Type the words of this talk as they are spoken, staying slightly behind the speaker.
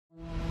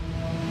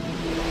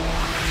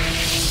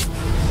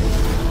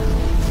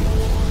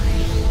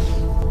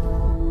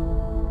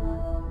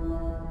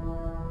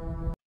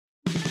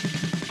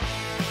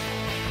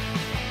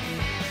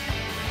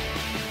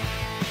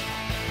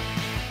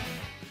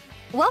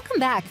Welcome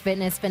back,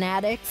 fitness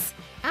fanatics!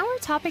 Our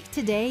topic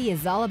today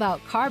is all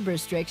about carb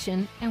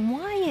restriction and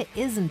why it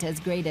isn't as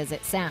great as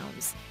it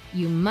sounds.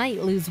 You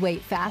might lose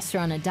weight faster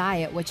on a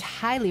diet which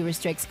highly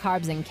restricts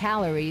carbs and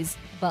calories,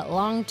 but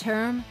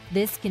long-term,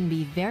 this can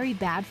be very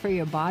bad for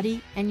your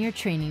body and your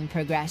training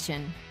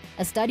progression.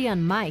 A study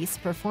on mice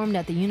performed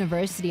at the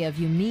University of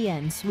Umeå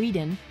in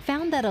Sweden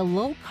found that a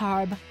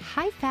low-carb,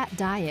 high-fat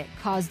diet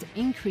caused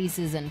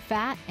increases in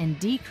fat and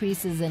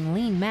decreases in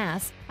lean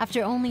mass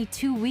after only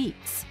 2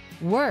 weeks.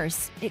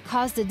 Worse, it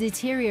caused a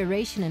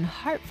deterioration in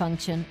heart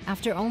function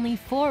after only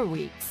 4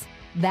 weeks.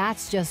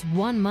 That's just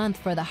 1 month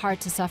for the heart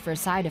to suffer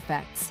side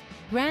effects.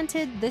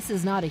 Granted, this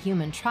is not a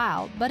human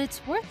trial, but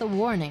it's worth a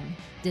warning.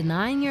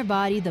 Denying your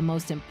body the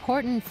most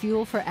important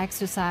fuel for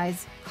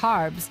exercise,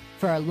 carbs,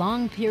 for a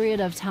long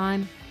period of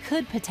time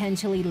could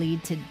potentially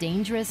lead to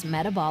dangerous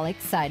metabolic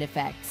side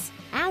effects.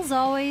 As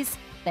always,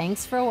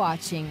 thanks for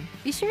watching.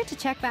 Be sure to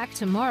check back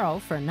tomorrow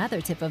for another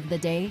tip of the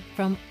day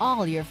from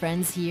all your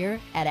friends here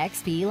at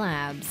XP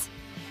Labs.